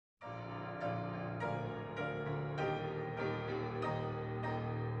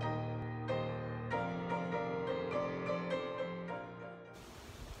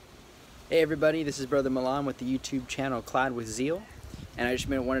Hey everybody, this is Brother Milan with the YouTube channel Clad with Zeal, and I just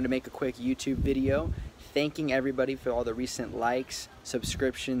wanted to make a quick YouTube video thanking everybody for all the recent likes,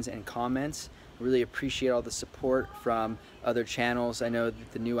 subscriptions, and comments. I really appreciate all the support from other channels. I know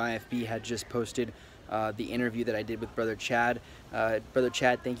that the new IFB had just posted the interview that I did with Brother Chad. Brother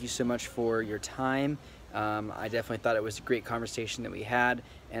Chad, thank you so much for your time. I definitely thought it was a great conversation that we had,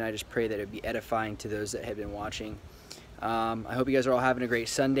 and I just pray that it would be edifying to those that have been watching. I hope you guys are all having a great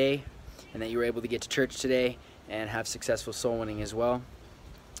Sunday, and that you were able to get to church today and have successful soul winning as well.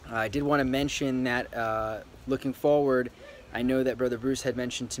 I did want to mention that looking forward, I know that Brother Bruce had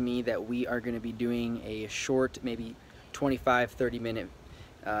mentioned to me that we are going to be doing a short, maybe 25-30 minute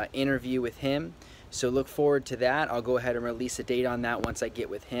interview with him. So look forward to that. I'll go ahead and release a date on that once I get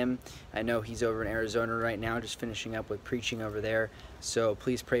with him. I know he's over in Arizona right now, just finishing up with preaching over there. So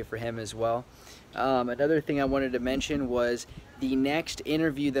please pray for him as well. Another thing I wanted to mention was the next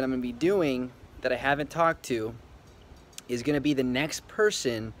interview that I'm going to be doing that I haven't talked to is going to be the next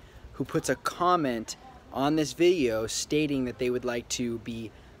person who puts a comment on this video stating that they would like to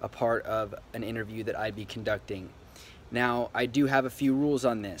be a part of an interview that I'd be conducting. Now, I do have a few rules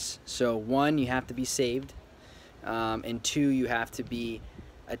on this. So one, you have to be saved, and two, you have to be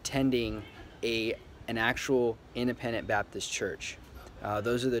attending an actual independent Baptist church.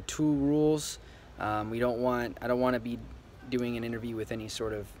 Those are the two rules. I don't want to be doing an interview with any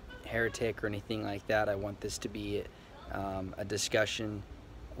sort of heretic or anything like that. I want this to be a discussion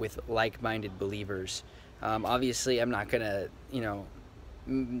with like-minded believers. Obviously, I'm not gonna,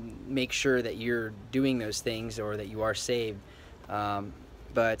 make sure that you're doing those things or that you are saved,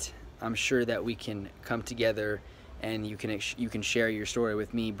 but I'm sure that we can come together and you can share your story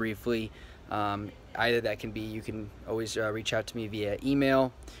with me briefly. Either that can be, you can always reach out to me via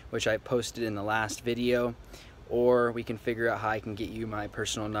email, which I posted in the last video, or we can figure out how I can get you my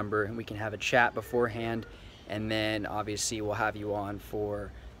personal number and we can have a chat beforehand, and then obviously we'll have you on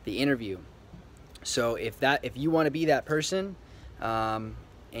for the interview. So if you want to be that person,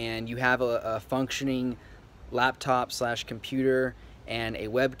 and you have a functioning laptop / computer and a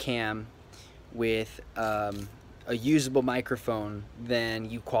webcam with a usable microphone, then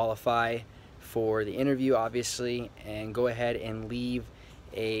you qualify for the interview, obviously, and go ahead and leave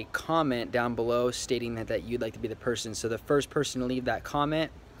a comment down below stating that you'd like to be the person. So the first person to leave that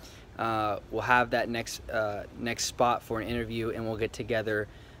comment will have that next spot for an interview, and we'll get together.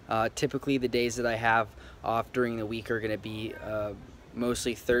 Typically the days that I have off during the week are going to be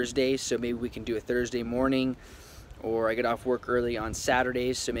mostly Thursdays, so maybe we can do a Thursday morning, or I get off work early on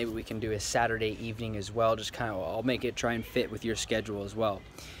Saturdays, so maybe we can do a Saturday evening as well. Just kind of, I'll make it try and fit with your schedule as well.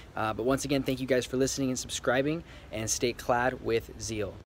 But once again, thank you guys for listening and subscribing, and stay clad with zeal.